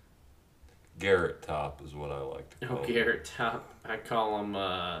 Garrett Top is what I like to call him. Garrett Top. I call him.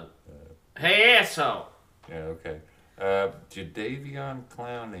 Hey asshole. Yeah, okay. Jadeveon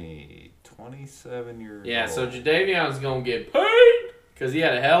Clowney, 27 years Yeah, old. so Jadavion's gonna get paid because he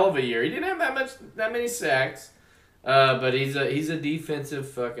had a hell of a year. He didn't have that many sacks, but he's a defensive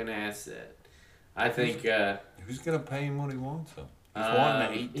fucking asset. I think. Who's going to pay him what he wants him? He's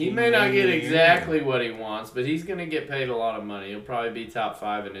wanting He $18 may not get million a year. exactly what he wants, but he's gonna get paid a lot of money. He'll probably be top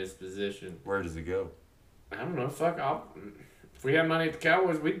 5 in his position. Where does he go? I don't know. Fuck off. If we had money at the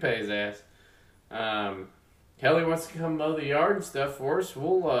Cowboys, we'd pay his ass. Hell, he wants to come mow the yard and stuff for us.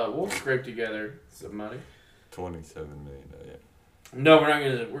 We'll scrape together some money. 27 million. Yeah. No, we're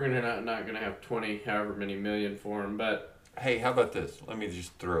not gonna have 20, however many million for him. But Hey, how about this? Let me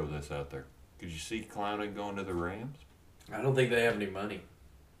just throw this out there. Could you see Clowney going to the Rams? I don't think they have any money.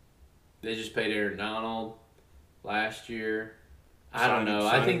 They just paid Aaron Donald last year. I don't know.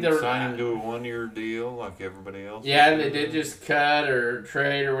 I think they're signing to a 1-year deal like everybody else. Yeah, and they did just cut or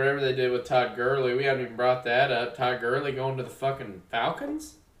trade or whatever they did with Todd Gurley. We haven't even brought that up. Todd Gurley going to the fucking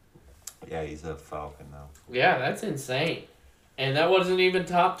Falcons? Yeah, he's a Falcon now. Yeah, that's insane. And that wasn't even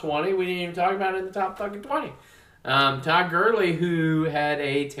top 20. We didn't even talk about it in the top fucking 20. Todd Gurley, who had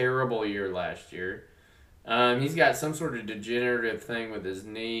a terrible year last year. He's got some sort of degenerative thing with his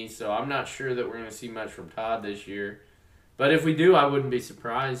knee, so I'm not sure that we're going to see much from Todd this year. But if we do, I wouldn't be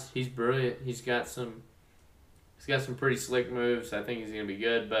surprised. He's brilliant. He's got some pretty slick moves. I think he's going to be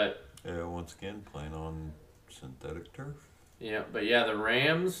good, but Yeah, once again, playing on synthetic turf. the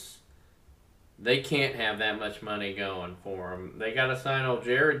Rams, they can't have that much money going for them. They got to sign old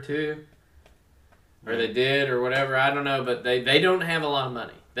Jared too. Or they did, or whatever. I don't know, but they don't have a lot of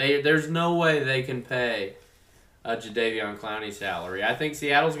money. There's no way they can pay a Jadeveon Clowney salary. I think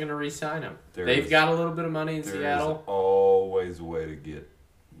Seattle's going to re-sign him. They've got a little bit of money in Seattle. There's always a way to get.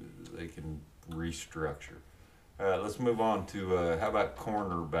 They can restructure. Let's move on to how about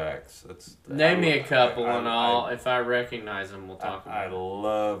cornerbacks? Name me a couple and all. If I recognize them, we'll talk about I it.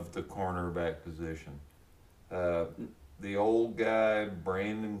 love the cornerback position. The old guy,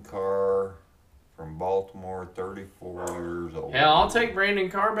 Brandon Carr from Baltimore, 34 years old. Hell, I'll take Brandon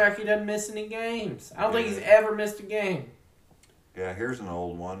Carr back. He doesn't miss any games. I don't think he's ever missed a game. Yeah, here's an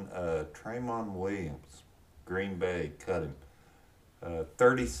old one. Tremont Williams, Green Bay, cut him.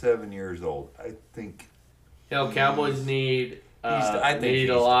 37 years old. I think. Hell, Cowboys need I think a he's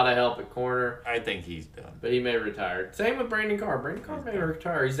lot of help at corner, I think he's done. but he may retire. Same with Brandon Carr. Brandon Carr may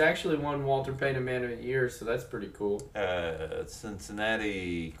retire. He's actually won Walter Payton Man of the Year, so that's pretty cool.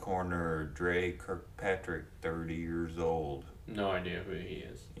 Cincinnati corner Dre Kirkpatrick, 30 years old. No idea who he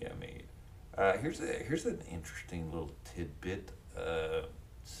is. Yeah, me. Here's an interesting little tidbit.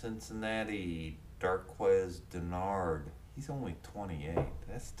 Cincinnati Darquez Denard. He's only 28.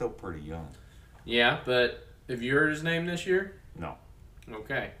 That's still pretty young. Yeah, but have you heard his name this year? No.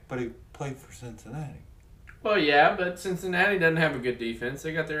 Okay. But he played for Cincinnati. Well, yeah, but Cincinnati doesn't have a good defense.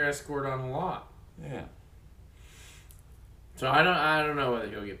 They got their ass scored on a lot. Yeah. So I don't know whether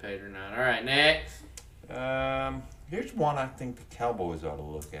he'll get paid or not. All right, next. Here's one I think the Cowboys ought to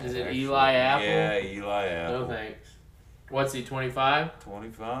look at. Is it actually. Eli Apple? Yeah, Eli Apple. No thanks. What's he, 25?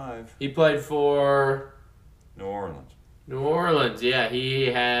 25. He played for New Orleans. New Orleans. Yeah, he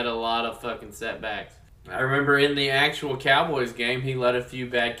had a lot of fucking setbacks. I remember in the actual Cowboys game, he let a few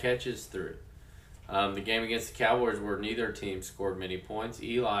bad catches through. The game against the Cowboys where neither team scored many points,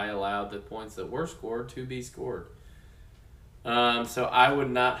 Eli allowed the points that were scored to be scored. So I would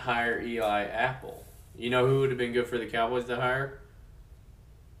not hire Eli Apple. You know who would have been good for the Cowboys to hire?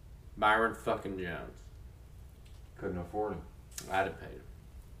 Byron fucking Jones. Couldn't afford him. I'd have paid him.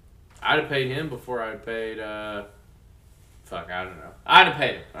 I'd have paid him before I'd paid, I don't know. I'd have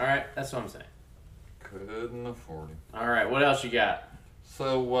paid him. All right, that's what I'm saying. Couldn't afford him. All right, what else you got?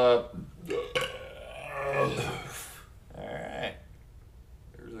 So, all right.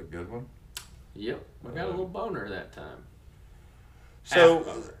 There's a good one. Yep, I got a little boner that time.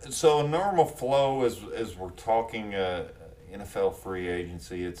 So a normal flow as we're talking NFL free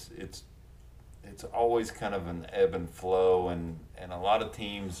agency, it's always kind of an ebb and flow, and a lot of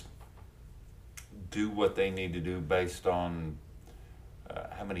teams do what they need to do based on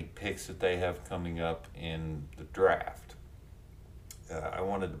how many picks that they have coming up in the draft. I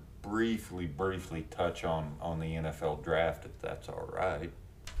wanted to briefly touch on the NFL draft, if that's all right.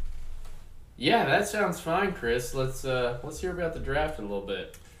 Yeah, that sounds fine, Chris. Let's hear about the draft a little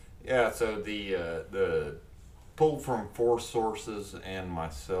bit. Yeah, so the pulled from 4 sources and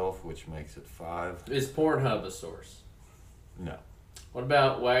myself, which makes it 5. Is Pornhub a source? No, What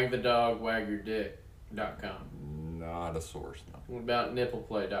about wagthedogwagyourdick.com? not a source. No, What about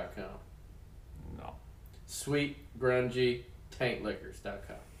nippleplay.com? no, Sweet grungy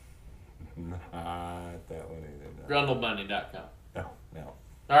taintlickers.com? not that one either. No, Grundlebunny.com? no. No.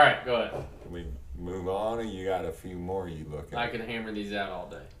 All right, go ahead. Can we move on, or you got a few more you look at? I can hammer these out all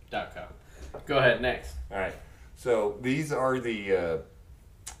day. .com. Go ahead, next. All right. So these are the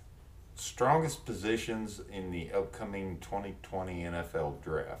strongest positions in the upcoming 2020 NFL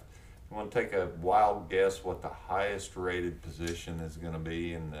draft. You want to take a wild guess what the highest rated position is going to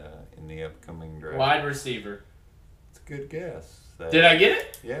be in the upcoming draft? Wide receiver. It's a good guess. Did I get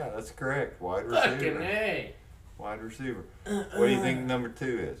it? Yeah, that's correct. Wide Fucking receiver. A. Wide receiver. What do you think number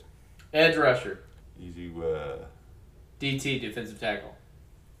 2 is? Edge rusher. Easy. DT, defensive tackle.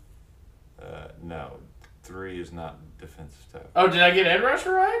 No. 3 is not defensive tackle. Oh, did I get edge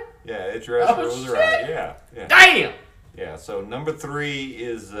rusher right? Yeah, edge rusher Oh, was shit. right. Yeah. Damn! Yeah, so number 3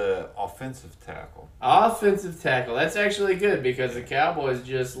 is offensive tackle. Offensive tackle. That's actually good because the Cowboys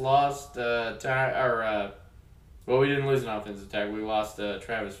just lost well, we didn't lose an offensive tackle. We lost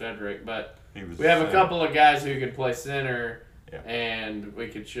Travis Frederick, but we have a couple of guys who can play center, and we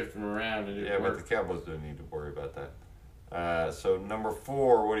could shift them around and it but the Cowboys don't need to worry about that. So number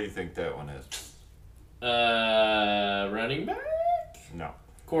 4, what do you think that one is? Running back? No.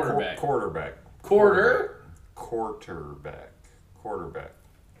 Quarterback. Quarterback. Quarterback.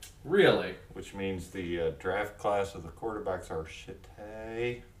 Really? Which means the draft class of the quarterbacks are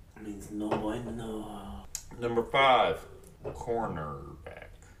shitty. Means no bueno. Number 5, cornerback.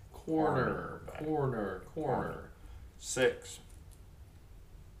 Corner. 6,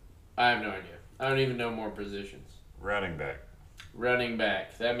 I have no idea. I don't even know more positions. running back. Running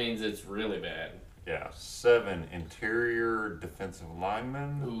back. That means it's really bad. Yeah. 7, interior defensive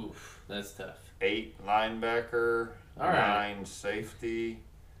lineman. Oof, that's tough. 8, linebacker. All right. 9, safety.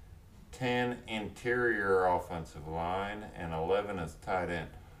 10, interior offensive line. And 11 is tight end.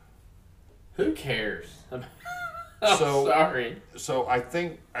 Who cares? I'm So- sorry. So I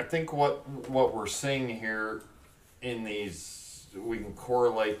think what we're seeing here in these, we can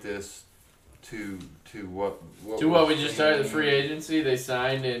correlate this to what To we're what we just started, the seeing. free agency, they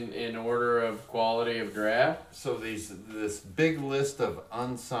signed in order of quality of draft. So this big list of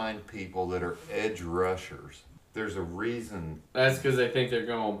unsigned people that are edge rushers. There's a reason That's because they think they're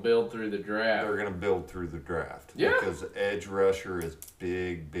going to build through the draft. they're going to build through the draft. Yeah. Because edge rusher is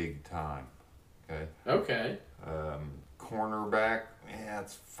big time. Okay. Okay. Cornerback, yeah,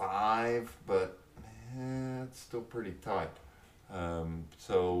 it's 5, but it's still pretty tight.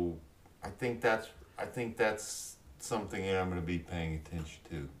 So I think that's something that I'm going to be paying attention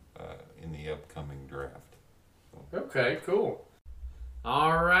to in the upcoming draft. Okay, cool.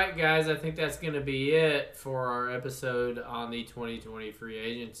 All right, guys, I think that's going to be it for our episode on the 2020 free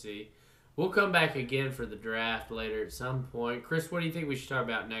agency. We'll come back again for the draft later at some point. Chris, what do you think we should talk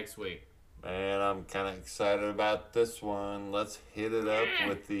about next week? Man, I'm kind of excited about this one. Let's hit it up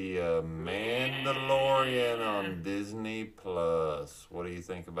with the Mandalorian on Disney Plus. What do you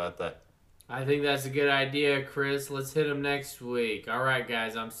think about that? I think that's a good idea, Chris. Let's hit them next week. All right,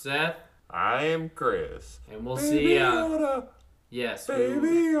 guys, I'm Seth. I am Chris. And we'll Baby see ya. Yoda, Yes. Baby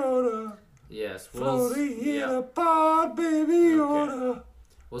Yoda, Yes. floating in yeah. a pod, Baby Yoda,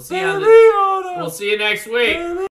 We'll see you Baby on the, Yoda. We'll see you next week. Baby